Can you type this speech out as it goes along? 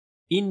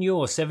In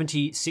your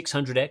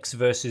 7600X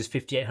versus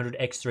 5800X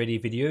 3D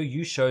video,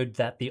 you showed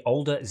that the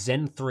older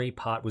Zen 3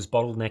 part was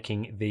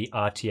bottlenecking the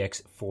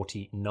RTX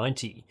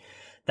 4090.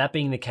 That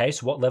being the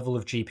case, what level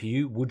of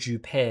GPU would you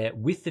pair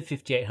with the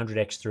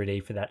 5800X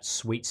 3D for that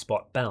sweet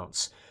spot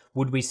balance?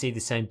 Would we see the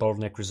same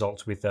bottleneck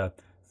results with a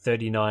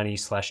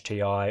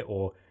 3090/Ti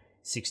or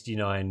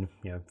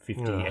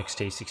 6950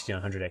 XT,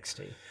 6900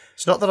 XT?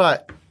 It's not that I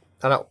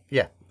don't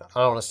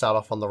want to start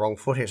off on the wrong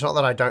foot here. It's not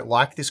that I don't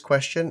like this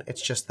question.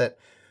 It's just that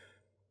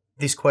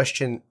this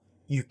question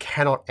you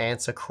cannot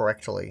answer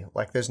correctly.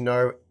 Like there's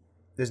no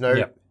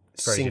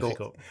single.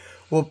 Difficult.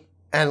 Well,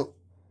 and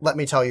let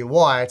me tell you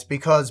why. It's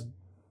because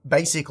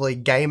basically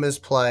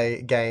gamers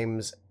play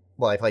games.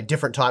 Well, they play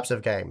different types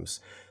of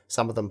games.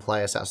 Some of them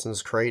play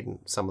Assassin's Creed, and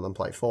some of them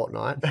play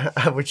Fortnite.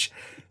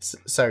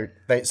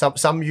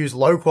 Some use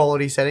low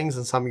quality settings,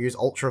 and some use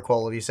ultra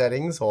quality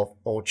settings,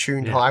 or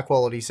tuned high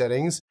quality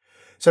settings.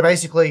 So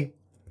basically,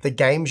 the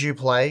games you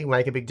play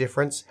make a big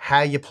difference.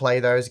 How you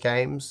play those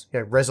games,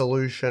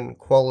 resolution,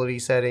 quality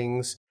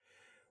settings,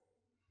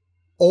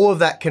 all of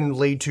that can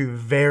lead to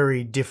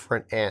very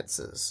different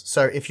answers.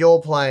 So if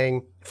you're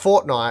playing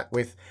Fortnite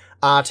with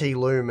RT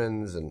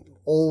lumens and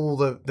all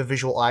the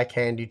visual eye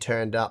candy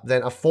turned up,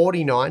 then a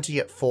 4090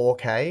 at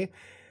 4K,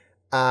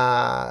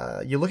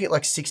 you're looking at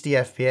like 60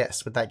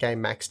 FPS with that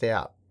game maxed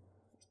out.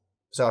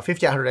 So a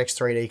 5800X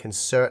 3D can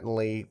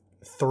certainly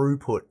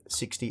throughput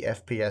 60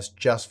 FPS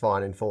just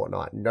fine in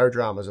Fortnite. No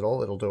dramas at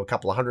all. It'll do a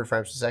couple of 100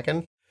 frames per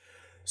second.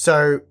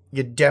 So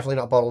you're definitely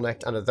not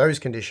bottlenecked under those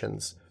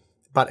conditions.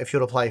 But if you're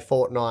to play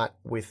Fortnite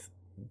with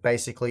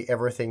basically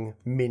everything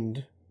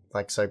minned,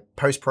 like so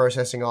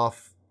post-processing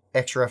off,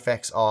 extra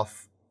effects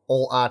off,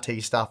 all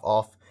RT stuff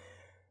off,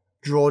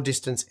 draw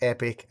distance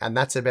epic, and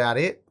that's about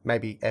it.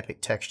 Maybe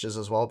epic textures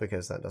as well,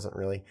 because that doesn't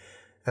really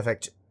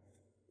affect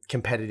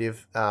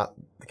competitive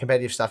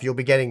stuff. You'll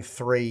be getting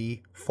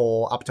 3,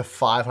 4, up to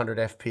 500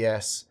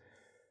 FPS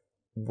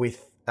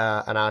with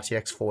an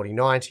RTX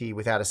 4090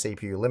 without a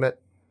CPU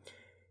limit.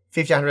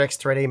 5800X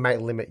 3D may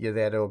limit you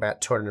there to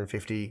about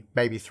 250,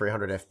 maybe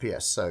 300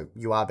 FPS. So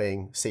you are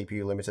being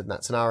CPU limited in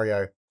that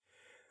scenario.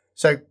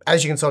 So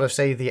as you can sort of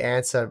see, the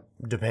answer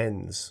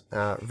depends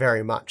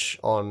very much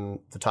on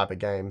the type of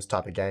games,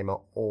 type of gamer,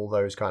 all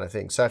those kind of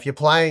things. So if you're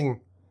playing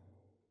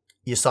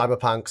your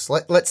Cyberpunks,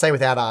 let's say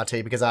without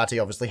RT, because RT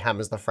obviously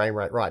hammers the frame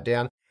rate right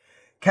down,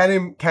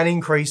 can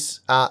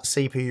increase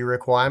CPU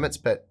requirements,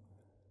 but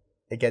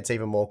it gets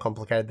even more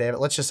complicated there.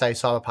 But let's just say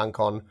Cyberpunk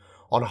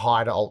on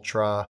high to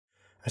ultra,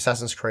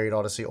 Assassin's Creed,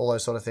 Odyssey, all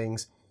those sort of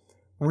things.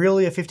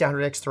 Really, a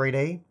 5800X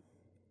 3D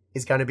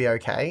is going to be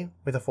okay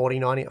with a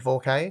 4090 at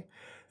 4K.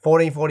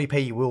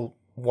 1440p, you will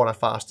want a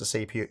faster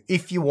CPU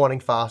if you're wanting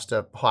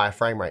faster, higher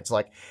frame rates.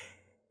 Like,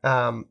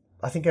 I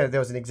think there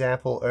was an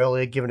example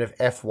earlier given of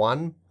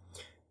F1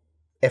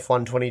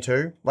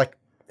 22. Like,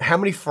 how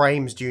many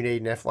frames do you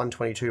need in F1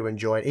 22 to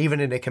enjoy it, even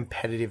in a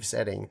competitive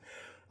setting?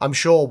 I'm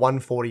sure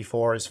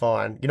 144 is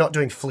fine. You're not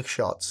doing flick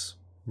shots.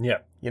 Yeah.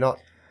 You're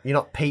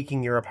not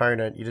peeking your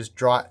opponent. You just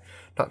drive.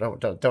 Don't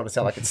want to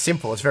sound like it's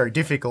simple. It's very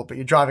difficult, but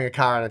you're driving a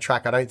car on a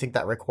track. I don't think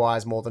that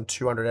requires more than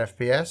 200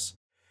 FPS.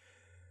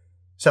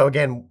 So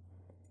again,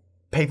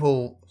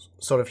 people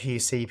sort of hear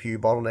CPU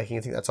bottlenecking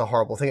and think that's a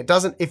horrible thing. It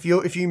doesn't. If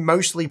you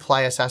mostly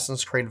play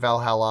Assassin's Creed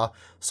Valhalla,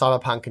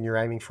 Cyberpunk, and you're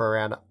aiming for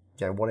around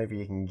whatever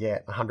you can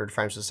get, 100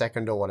 frames per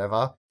second or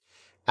whatever,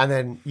 and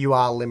then you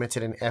are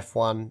limited in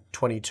F1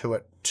 22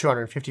 at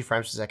 250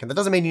 frames per second. That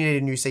doesn't mean you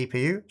need a new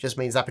CPU. It just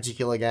means that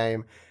particular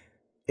game,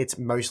 it's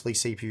mostly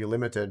CPU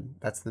limited.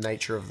 That's the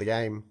nature of the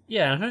game.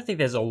 Yeah, I don't think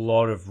there's a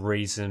lot of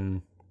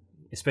reason,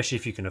 especially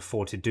if you can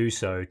afford to do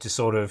so, to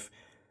sort of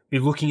be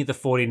looking at the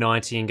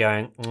 4090 and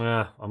going,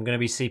 I'm going to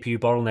be CPU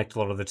bottlenecked a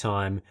lot of the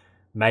time.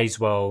 May as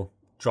well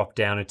drop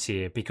down a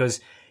tier, because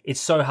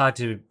it's so hard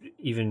to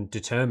even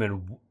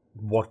determine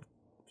what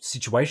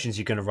situations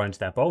you're going to run into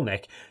that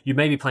bottleneck. You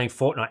may be playing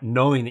Fortnite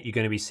knowing that you're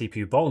going to be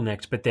CPU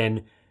bottlenecked, but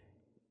then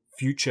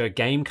future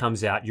game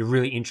comes out, you're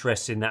really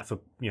interested in that for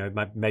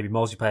maybe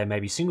multiplayer,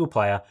 maybe single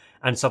player,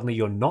 and suddenly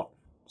you're not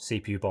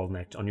CPU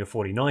bottlenecked on your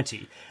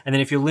 4090. And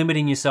then if you're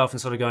limiting yourself and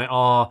sort of going,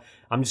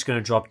 I'm just going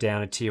to drop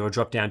down a tier or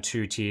drop down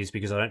 2 tiers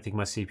because I don't think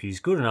my CPU is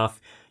good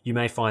enough, you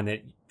may find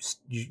that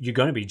you're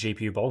going to be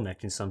GPU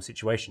bottlenecked in some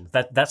situations.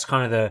 That's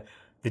kind of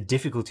the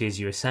difficulty, as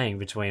you were saying,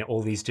 between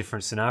all these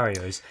different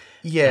scenarios.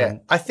 Yeah,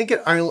 I think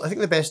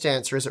the best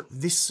answer is that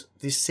this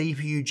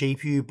CPU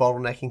GPU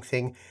bottlenecking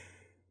thing,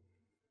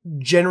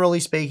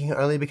 generally speaking,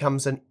 only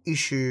becomes an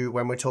issue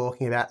when we're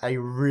talking about a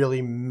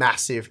really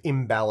massive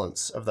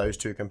imbalance of those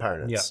two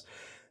components. Yeah.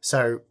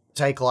 So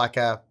take like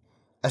a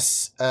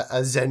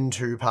Zen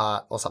 2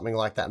 part or something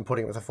like that and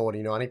putting it with a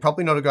 4090.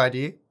 Probably not a good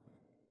idea.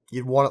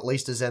 You'd want at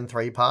least a Zen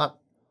 3 part.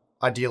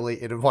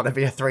 Ideally, it'd want to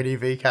be a 3D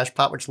V-cache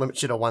part, which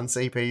limits you to 1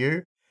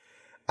 CPU.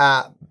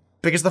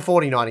 Because the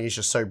 4090 is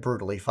just so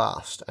brutally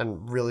fast.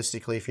 And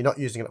realistically, if you're not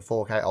using it at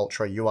 4K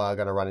Ultra, you are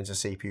going to run into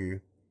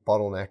CPU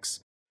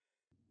bottlenecks.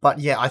 But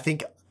yeah, I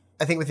think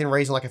within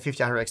reason, like a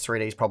 5800X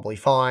 3D is probably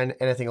fine.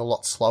 Anything a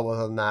lot slower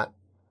than that,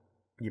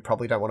 you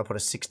probably don't want to put a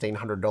 $1,600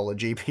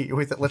 GPU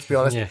with it. Let's be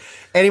honest. Yeah.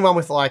 Anyone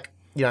with like,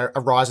 you know,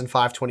 a Ryzen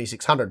 5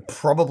 2600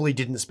 probably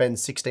didn't spend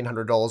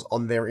 $1,600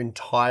 on their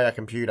entire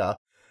computer.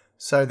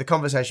 So the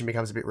conversation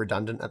becomes a bit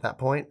redundant at that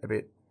point, a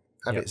bit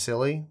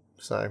silly.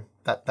 So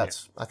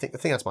that's I think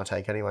that's my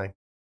take anyway.